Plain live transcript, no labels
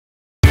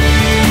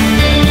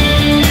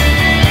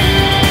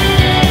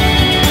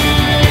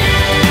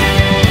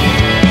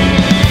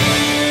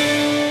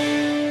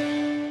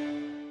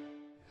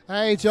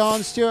Hey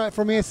John, Stuart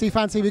from ESC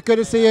Fan TV. Good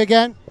to see you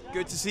again.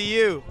 Good to see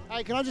you.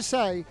 Hey, can I just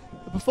say,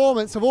 the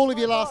performance of all of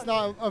you last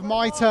night of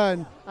My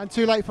Turn and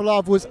Too Late for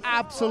Love was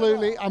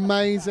absolutely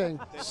amazing.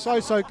 So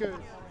good.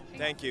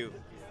 Thank you.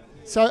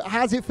 So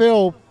how does it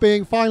feel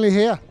being finally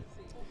here?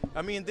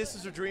 I mean, this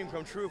is a dream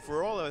come true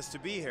for all of us to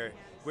be here.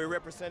 We're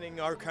representing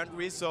our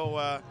country,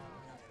 so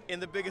in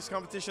the biggest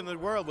competition in the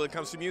world when it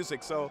comes to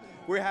music, so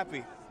we're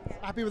happy.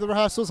 Happy with the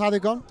rehearsals, how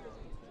they've gone?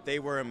 They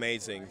were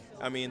amazing.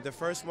 I mean, the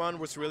first one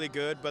was really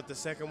good, but the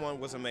second one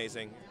was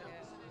amazing.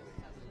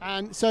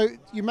 And so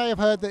you may have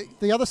heard that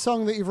the other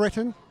song that you've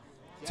written,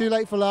 Too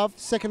Late for Love,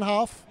 second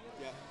half.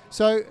 Yeah.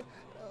 So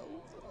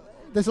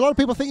there's a lot of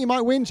people think you might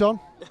win, John.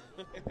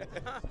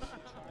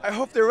 I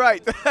hope they're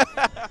right. Do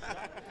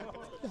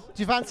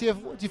you fancy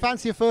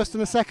a first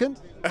and a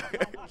second?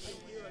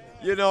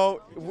 You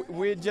know,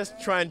 we're just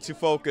trying to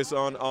focus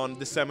on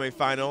the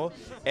semi-final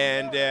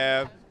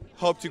and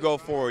hope to go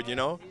forward, you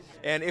know.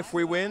 And if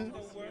we win,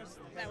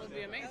 that would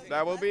be amazing.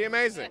 That will be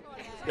amazing.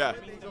 Yeah.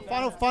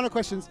 Final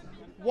questions.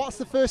 What's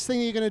the first thing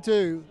you're going to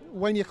do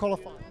when you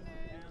qualify?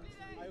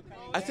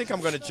 I think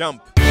I'm going to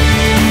jump.